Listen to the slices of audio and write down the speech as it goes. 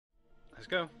Let's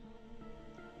go.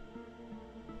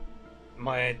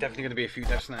 Definitely going to be a few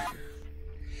deaths now.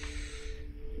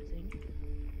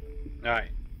 Alright.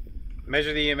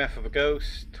 Measure the EMF of a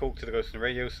ghost. Talk to the ghost on the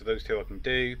radio, so those two I can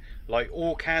do. Light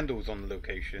all candles on the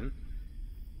location.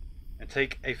 And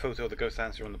take a photo of the ghost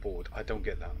answer on the board. I don't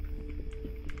get that.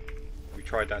 We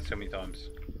tried that so many times.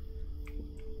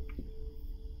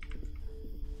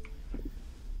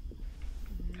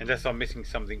 Unless I'm missing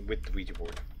something with the Ouija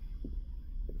board.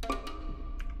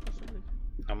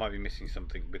 I might be missing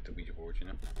something with the Ouija board, you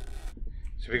know.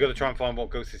 So we got to try and find what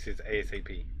ghost this is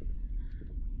ASAP.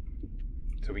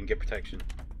 So we can get protection.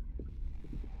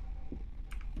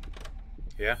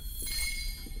 Yeah?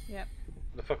 Yep.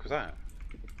 What the fuck was that?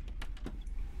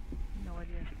 No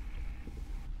idea.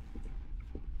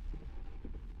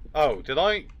 Oh, did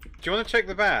I? Do you want to check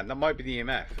the van? That might be the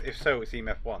EMF. If so, it's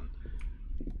EMF 1.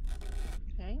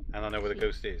 Okay. And I know where the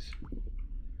ghost is.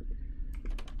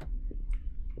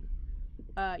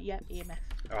 Yep, EMF.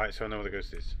 Alright, so I know where the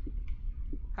ghost is.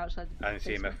 Outside the And it's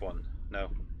basement. EMF 1. No.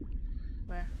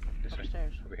 Where? This way.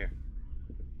 Upstairs. Over here.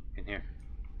 In here.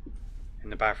 In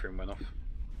the bathroom went off.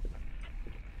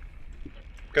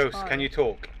 Ghost, Oh, can you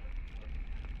talk?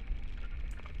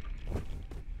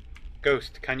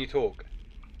 Ghost, can you talk?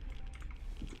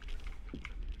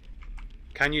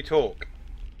 Can you talk?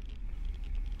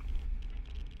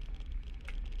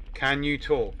 Can you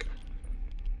talk?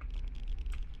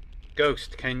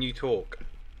 Ghost, can you talk?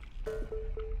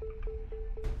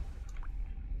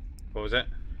 What was it?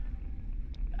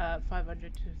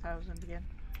 500 to 1,000 again.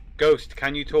 Ghost,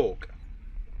 can you talk?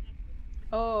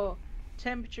 Oh,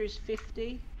 temperature is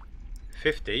 50.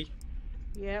 50?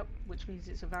 Yep, which means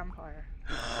it's a vampire.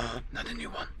 Not a new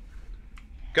one.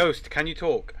 Ghost, can you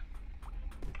talk?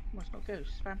 Well, it's not ghost,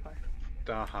 it's vampire.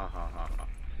 Ha ha ha ha ha.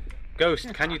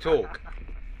 Ghost, can you talk?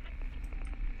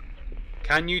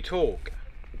 Can you talk?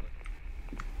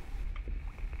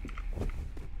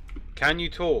 Can you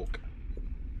talk?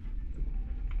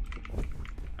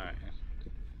 Alright.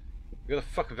 We got a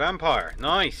fucking vampire.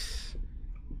 Nice.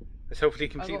 Let's hopefully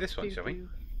complete this one, shall we?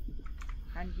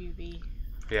 And UV.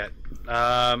 Yeah.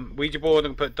 Ouija board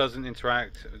and put doesn't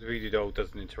interact. The Voodoo doll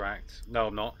doesn't interact. No,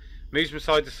 I'm not. Moves from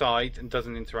side to side and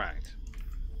doesn't interact.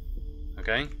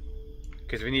 Okay?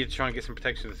 Because we need to try and get some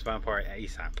protection of this vampire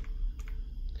ASAP.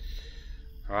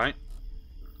 Alright?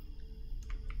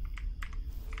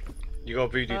 You got a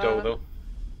Voodoo doll though.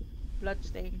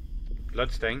 Bloodstain.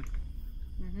 Bloodstain.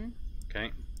 Mm-hmm.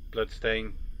 Okay.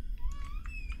 Bloodstain.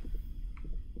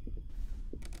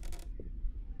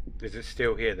 Is it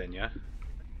still here then, yeah?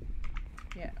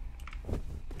 Yeah.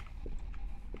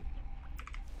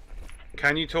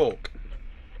 Can you talk?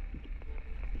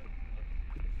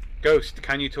 Ghost,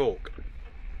 can you talk?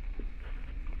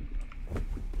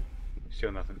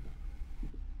 Still nothing.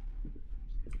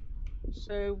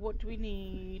 So what do we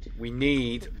need? We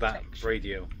need that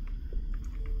radio.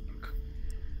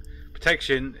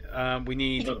 Protection, we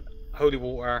need holy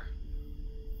water.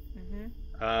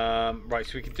 Mm-hmm. Right,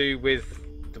 so we can do with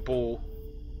the ball,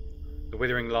 the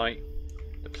withering light,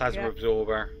 the plasma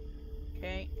absorber,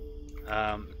 Okay.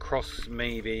 cross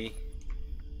maybe,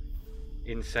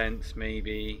 incense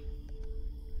maybe,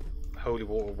 holy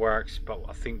water works, but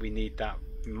I think we need that.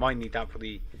 We might need that for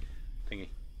the thingy.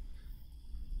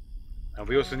 And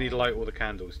we also need to light all the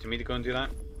candles. Do you need to go and do that?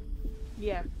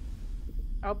 Yeah.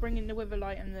 I'll bring in the wither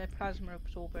light and the plasma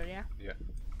absorber, yeah? Yeah.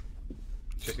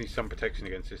 Just need some protection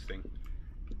against this thing.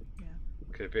 Yeah.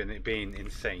 Could have been it being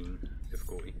insane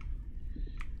difficulty.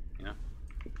 You know?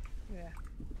 Yeah.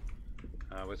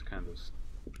 Where's the candles?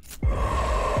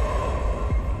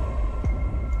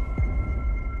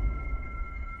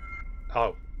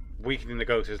 Oh, weakening the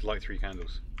ghost is like 3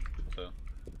 candles. So,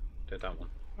 did that one.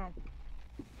 Oh.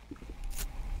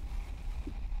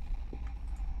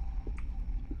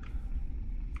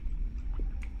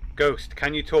 Ghost,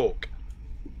 can you talk?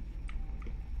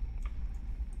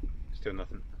 Still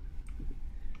nothing.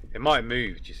 It might have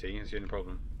moved, you see, that's the only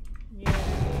problem. Yeah.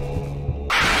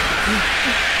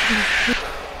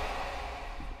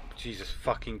 Jesus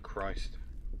fucking Christ.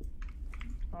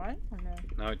 Alright, I know.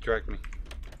 No, it dragged me.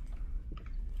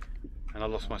 And I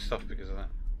lost my stuff because of that.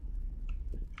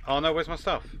 Oh no, where's my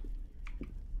stuff?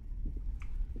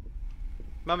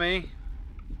 Mummy!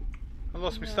 I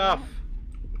lost my stuff!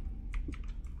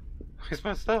 Where's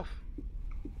my stuff?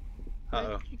 Uh-oh.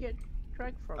 Where did you get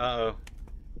dragged from? Uh-oh.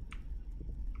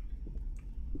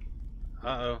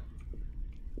 Uh-oh.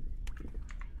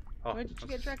 Oh, Where did you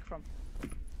get dragged from?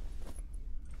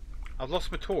 I've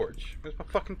lost my torch. Where's my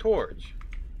fucking torch?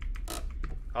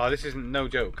 Oh, this isn't no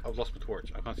joke. I've lost my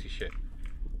torch. I can't see shit.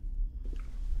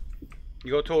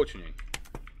 You got a torch on you?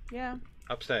 Yeah.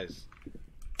 Upstairs.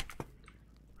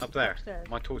 Up there. Upstairs.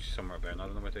 My torch is somewhere up there and I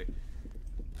don't know where to.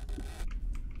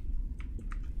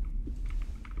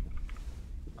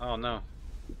 Oh no.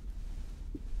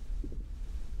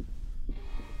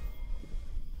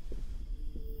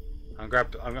 I'm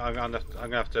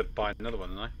gonna have to buy another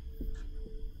one, aren't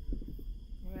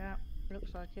Yeah,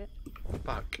 looks like it. I?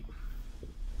 Fuck.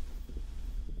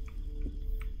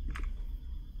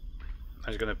 I'm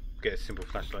just gonna get a simple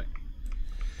flashlight.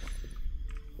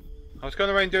 I was going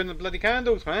around doing the bloody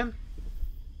candles, man.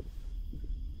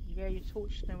 Yeah, your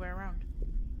torch is nowhere around.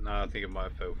 No, I think it might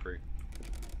have fell through.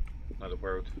 Another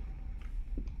world.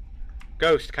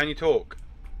 Ghost, can you talk?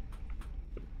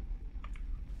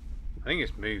 I think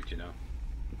it's moved, you know.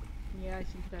 Yeah, I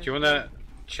think that's. Do you want to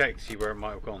check, see where it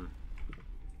might have gone?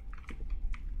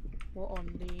 What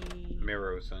on the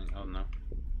Mirror or something? Oh no.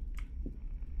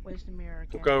 Where's the mirror again?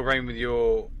 We'll go around with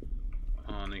your.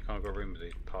 Oh no, you can't go around with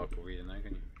the particle reader now,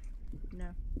 can you? No.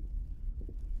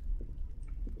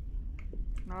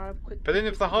 No, quick. But then,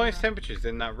 if the highest temperature's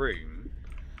in that room,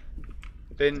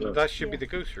 then Yeah. that should be Yeah. the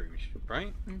ghost room,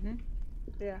 right? Mhm.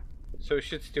 Yeah. So it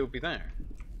should still be there.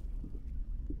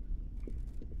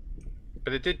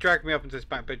 But it did drag me up into this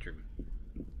back bedroom.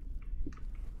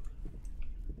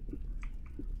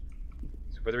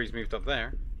 So whether he's moved up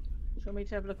there, Do you want me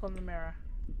to have a look on the mirror?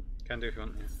 can do if you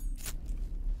want. Yeah.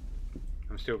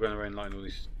 I'm still going around lighting all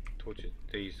these torches,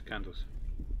 these candles.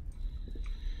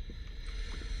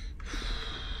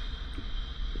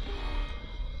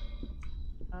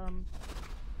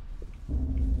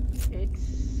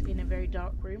 It's in a very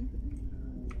dark room,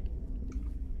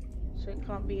 so it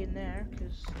can't be in there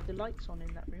because the light's on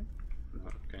in that room.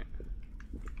 Okay.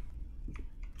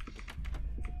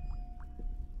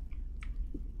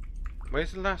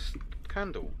 Where's the last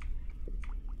candle?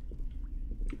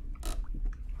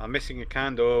 I'm missing a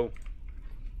candle.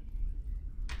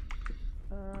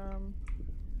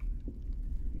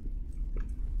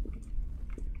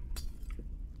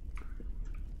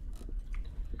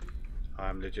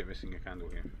 I'm legit missing a candle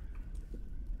here.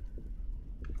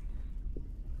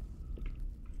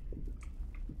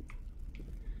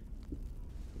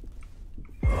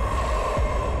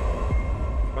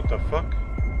 What the fuck?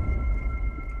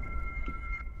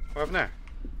 What happened there?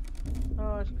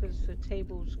 Oh, it's because the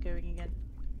table's going again.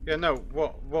 Yeah, no,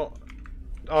 what?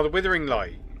 Oh, the withering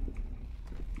light.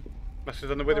 Must have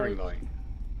done the withering Oh, light.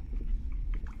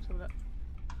 So that.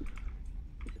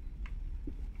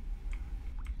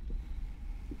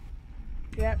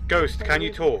 Yeah. Ghost, can you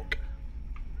maybe. talk?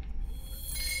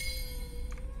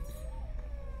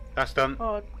 That's done.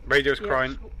 Oh, Radio's yeah,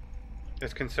 crying.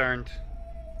 It's concerned.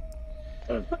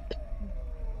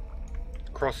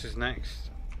 Cross is next.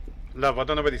 Love, I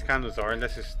don't know where these candles are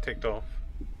unless it's ticked off.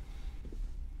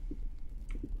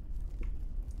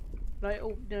 Like,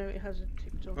 oh no, it hasn't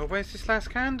ticked off. Well, where's this last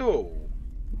candle?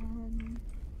 Um,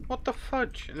 What the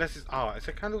fudge? Unless it's it's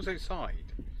a candle's outside.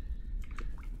 Do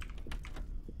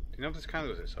you know if there's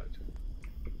candles outside?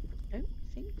 I don't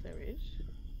think there is.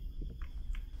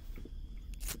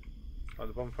 Like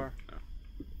the bonfire? No.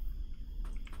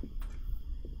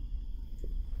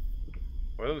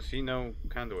 Well, I don't see no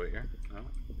candle out here. No.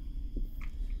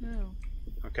 No.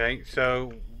 Okay,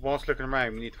 so whilst looking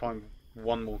around, we need to find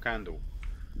one more candle.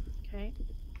 Okay.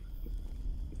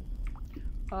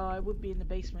 It would be in the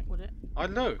basement, would it? I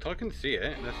looked, I can see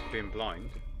it, unless it's being blind.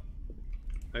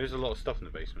 There's a lot of stuff in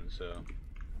the basement, so.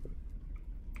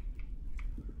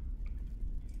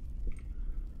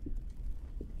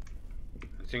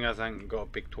 The thing is, I haven't got a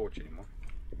big torch anymore.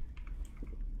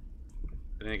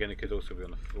 But then again, it could also be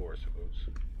on the floor, I suppose.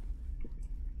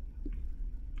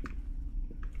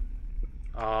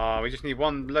 We just need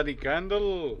one bloody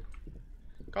candle!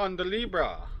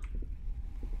 Candelabra!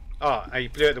 He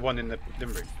blew out the one in the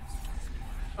living room.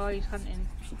 Oh, he's hunting.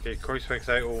 Okay, crucifix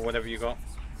out or whatever you got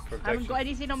for I haven't protection. got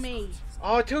anything on me.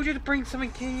 Oh, I told you to bring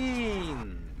something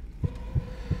in!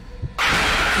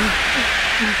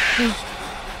 I'm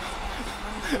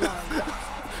alive.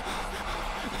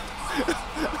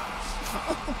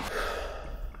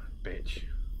 Bitch.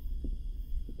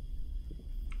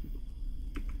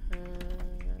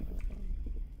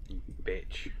 You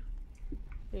bitch.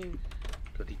 Ew.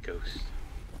 Bloody ghost.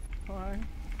 Why?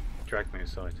 Drag me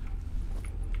aside.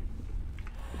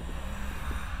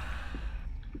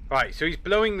 Right, so he's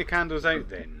blowing the candles out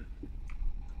then.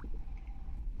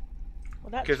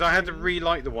 Well, that's Because I had to true.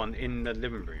 relight the one in the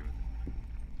living room.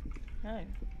 No.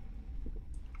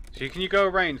 So can you go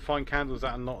around and find candles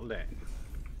that are not lit?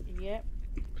 Yep.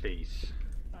 Please.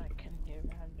 I can do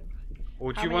random.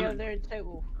 Or do How you many want... are there in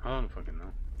total? I don't fucking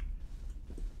know.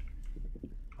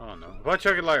 Oh no. If I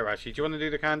chuck a lighter, actually, do you want to do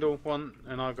the candle one,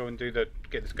 and I'll go and do the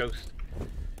get this ghost?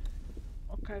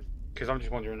 Okay. Because I'm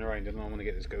just wandering around, and I want to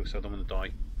get this ghost. So I don't want to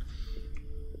die.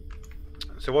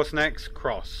 So what's next?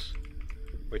 Cross,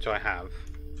 which I have.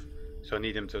 So I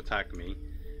need him to attack me,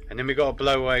 and then we got to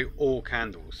blow away all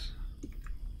candles.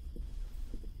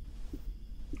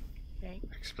 Okay.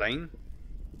 Explain?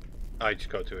 I just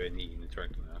got to it and he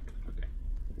interacted with that. Okay.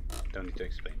 Don't need to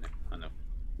explain that. I know.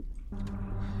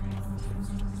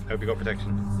 Hope you got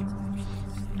protection.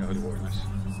 Oh, the water, nice.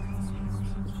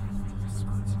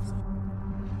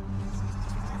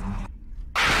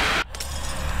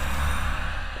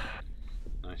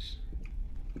 Nice.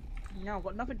 Now I've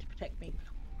got nothing to protect me.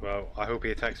 Well, I hope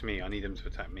he attacks me. I need him to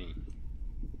attack me.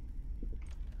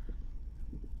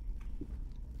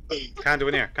 Candle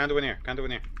in here, candle in here, candle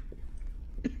in here.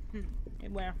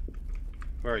 In where?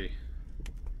 Where are you?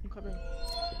 I'm coming.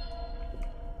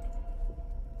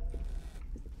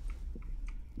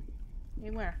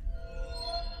 In where?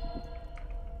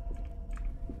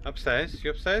 Upstairs? You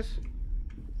upstairs?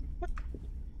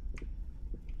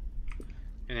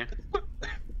 In here.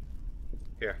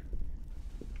 Here.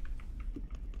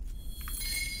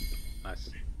 Nice.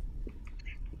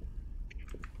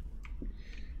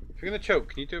 If you're gonna choke,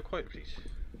 can you do it quiet, please?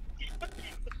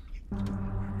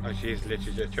 Oh, she is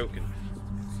literally just choking.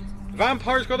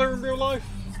 Vampires got her in real life!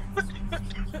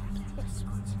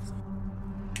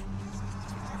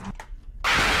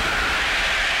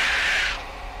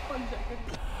 1 second.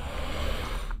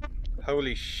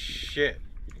 Holy shit.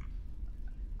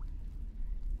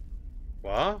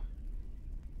 What?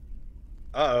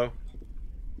 Uh-oh.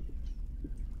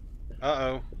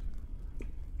 Uh-oh.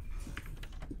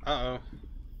 Uh-oh.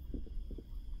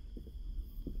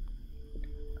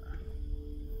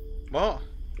 What?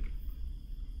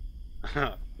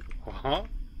 What?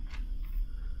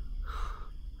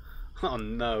 Oh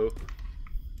no.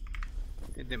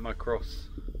 It hit my cross.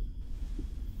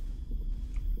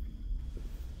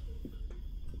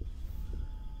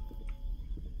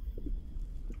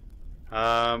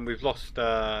 We've lost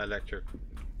electric.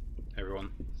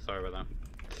 Everyone. Sorry about that.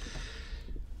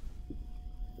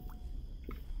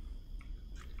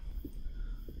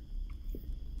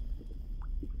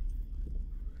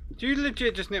 Do you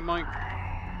legit just nip my...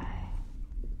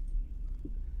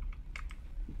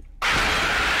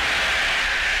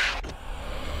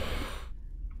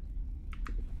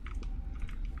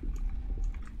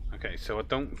 Okay, so I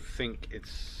don't think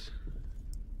it's...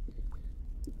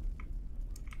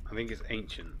 I think it's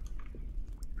ancient.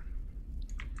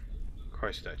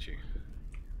 Christ statue.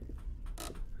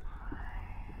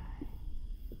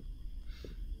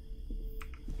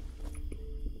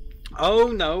 Oh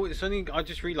no, it's only... I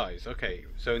just realised. Okay,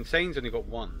 so Insane's only got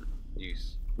one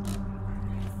use.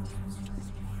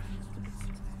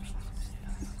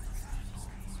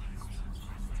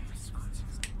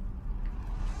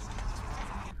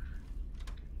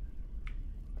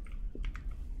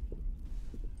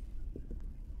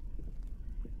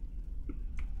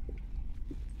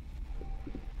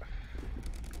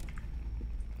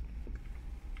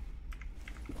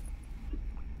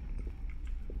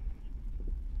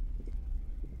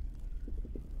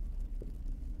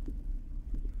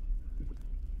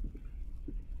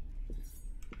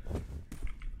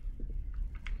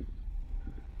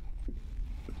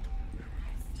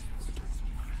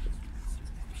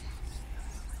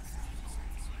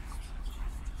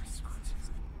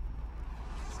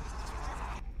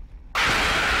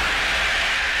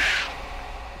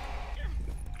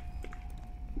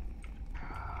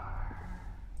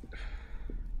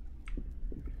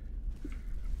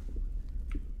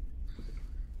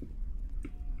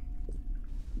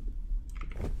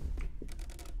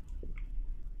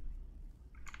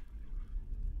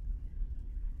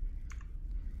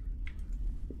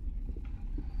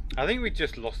 I think we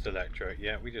just lost Electra.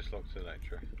 Yeah, we just lost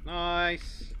Electra.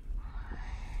 Nice.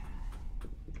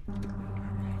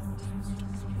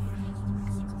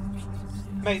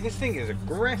 Mate, this thing is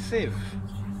aggressive.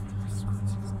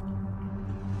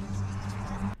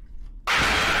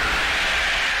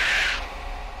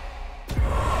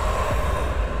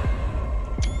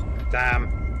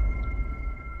 Damn.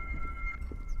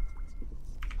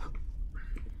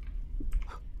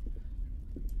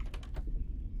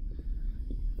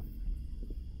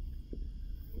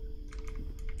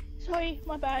 Sorry,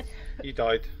 my bad. You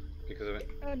died because of it.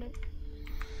 Oh no.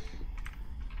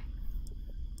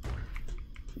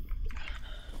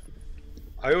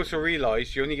 I also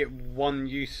realised you only get one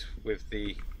use with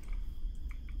the...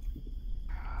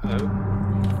 Hello?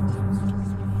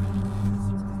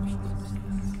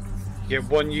 You get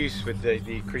one use with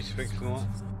the crucifix and all that.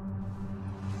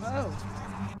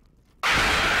 Oh.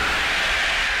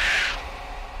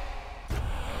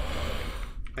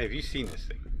 Hey, have you seen this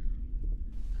thing?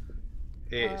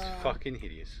 It is fucking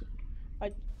hideous.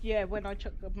 Yeah, when I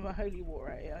chucked my holy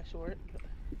water at it, I saw it. But,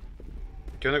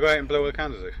 Do you want to go out and blow the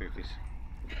candles out for me, please?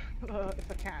 if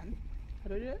I can. How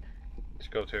do I do it? Just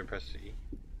go up to it and press E.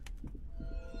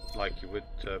 Like you would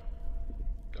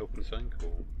open something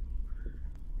or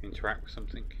interact with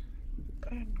something.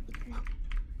 I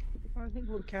think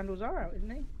all the candles are out, isn't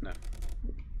they? No.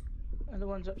 And the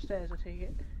ones upstairs, I take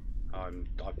it. I've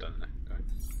done it now. Go ahead.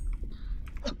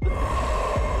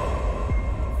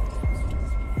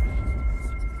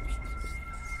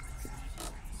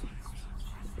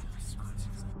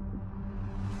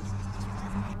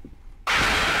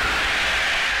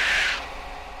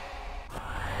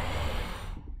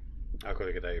 I've got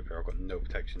to get out of here. I've got no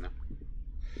protection now.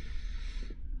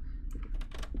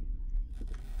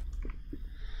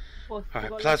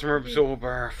 Alright, plasma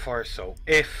absorber, fire salt.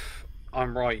 If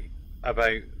I'm right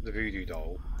about the voodoo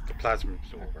doll, the plasma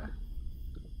absorber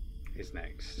is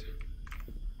next.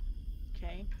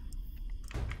 Okay.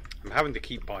 I'm having to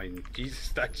keep buying Jesus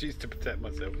statues to protect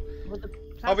myself. Well,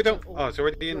 Oh, we don't. Oh, it's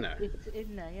already in there. It's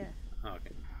in there, yeah. Oh,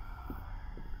 okay.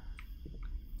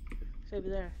 It's over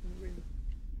there in the room.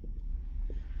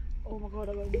 Oh my god,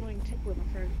 I got an annoying tickle in my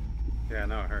throat. Yeah,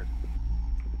 no, I heard.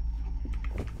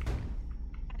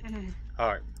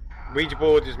 Alright. Ouija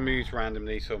board just moves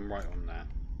randomly, so I'm right on that.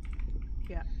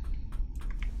 Yeah.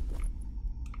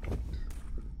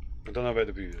 I don't know about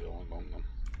the voodoo doll.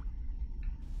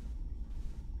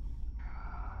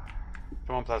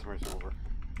 Come on, plasma absorber.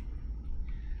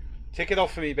 Tick it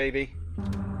off for me, baby.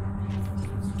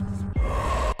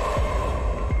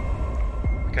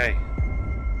 Okay.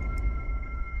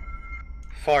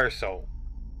 Fire salt.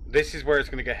 This is where it's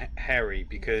going to get hairy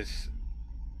because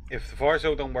if the fire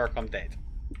salt don't work, I'm dead.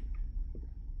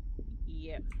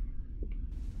 Yep.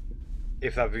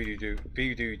 If that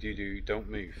voodoo don't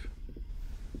move.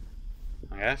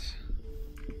 I guess.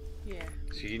 Yeah.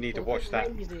 So you need to watch that.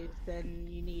 If it raises, then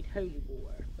you need holy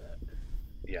water, but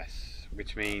Yes,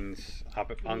 which means I'm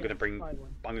yeah, going to bring. buy I'm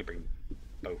one. going to bring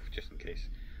both just in case.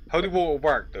 Holy water will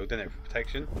work though, doesn't it, for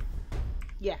protection?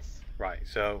 Yes. Right.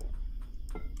 So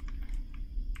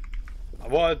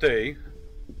what I'll do,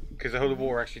 because the holy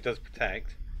water actually does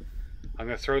protect, I'm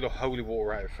going to throw the holy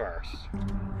water out first.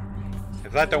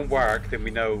 If that don't work, then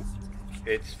we know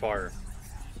it's fire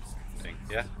thing.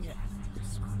 Yeah. Yeah.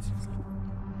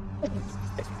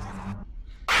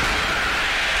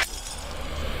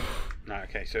 No,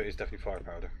 okay, so it's definitely fire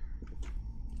powder.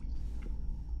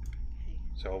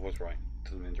 So I was right.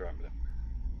 Doesn't interact with it.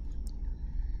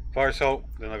 Fire salt,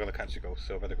 then I'm gonna catch the ghost,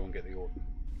 so I better go and get the orb.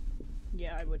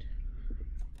 Yeah, I would.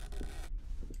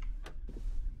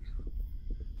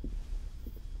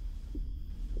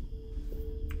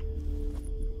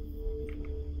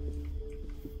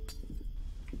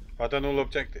 I've done all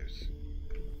objectives.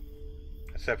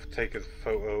 Except for take a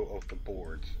photo of the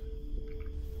board.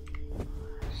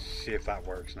 See if that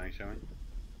works now, shall we?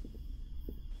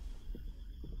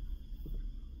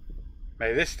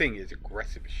 Mate, this thing is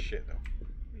aggressive as shit though.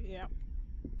 Yeah.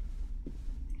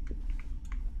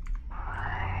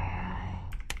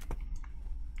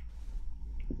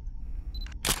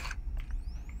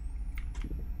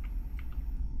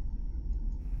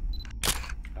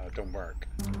 Don't work.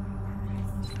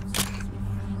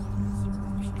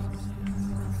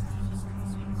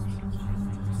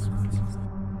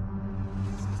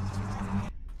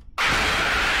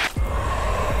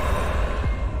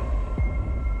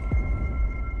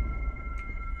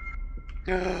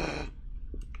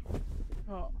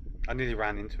 Oh. I nearly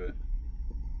ran into it.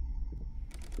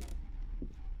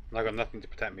 And I got nothing to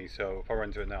protect me, so if I run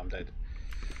into it now, I'm dead.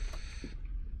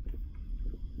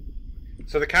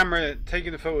 So the camera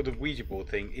taking the photo of the Ouija board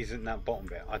thing isn't that bottom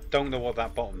bit. I don't know what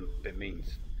that bottom bit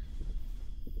means.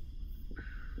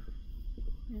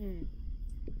 Hmm.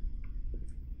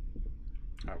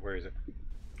 Alright, where is it?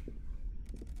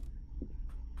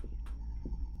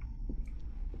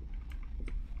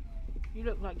 You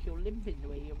look like you're limping the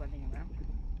way you're running around.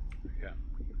 Yeah.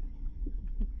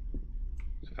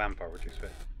 It's a vampire, what do you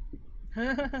expect?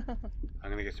 I'm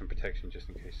gonna get some protection just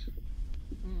in case.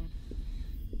 Mm.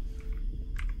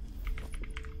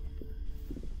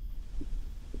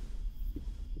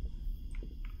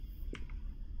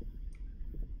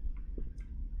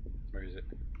 Where is it?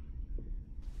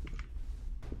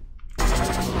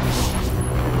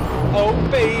 Oh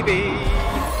baby!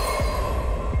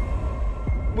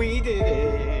 We did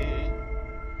it!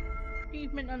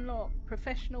 Achievement unlocked.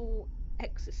 Professional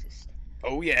exorcist.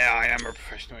 Oh yeah, I am a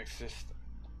professional exorcist.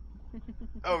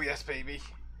 Oh yes, baby.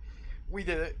 We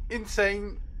did it.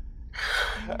 Insane.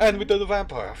 And we did the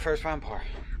vampire. First vampire.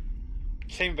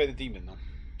 Shame about the demon though.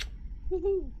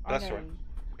 That's right.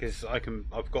 Because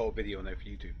I've got a video now for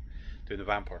you to doing the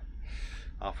vampire.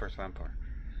 Our first vampire.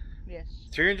 Yes.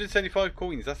 375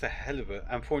 coins, that's a hell of a,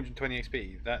 and 420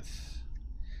 XP, that's,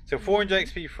 so 400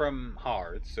 XP from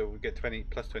hard, so we get 20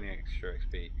 plus 20 extra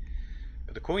XP.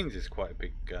 But the coins is quite a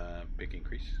big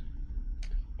increase.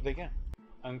 But there you go.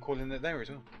 I'm calling it there as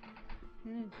well.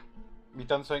 We've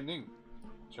done something new.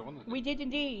 So we did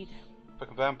indeed.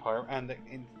 Like a vampire, and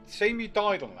shame you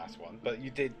died on the last one, but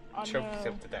you did choke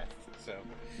yourself to death, so.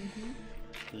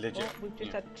 Legit. Well, we've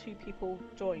just had 2 people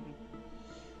join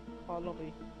our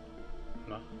lobby.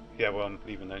 No? Yeah, well, I'm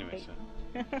leaving anyway,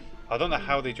 so. I don't know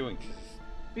how they joined.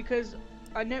 Because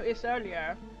I noticed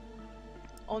earlier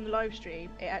on the live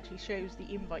stream, it actually shows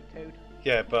the invite code.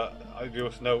 Yeah, but I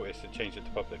also noticed it changed it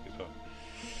to public as well.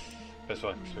 That's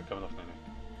fine, because we're coming off now.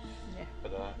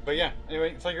 Yeah. But yeah,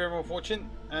 anyway, thank you everyone for watching.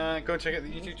 Go and check out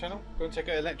the YouTube channel. Go and check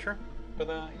out Electra. But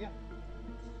yeah.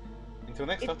 Until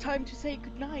next time. It's time to say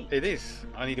goodnight. It is.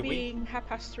 I need a week. Being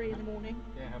 3:30 in the morning.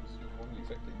 Yeah, 3:30 in the morning,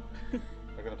 exactly.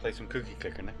 I'm going to play some Cookie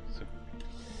Clicker now. So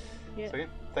yeah, thank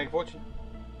you for watching.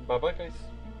 Bye bye, guys.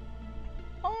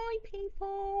 Bye,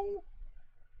 people.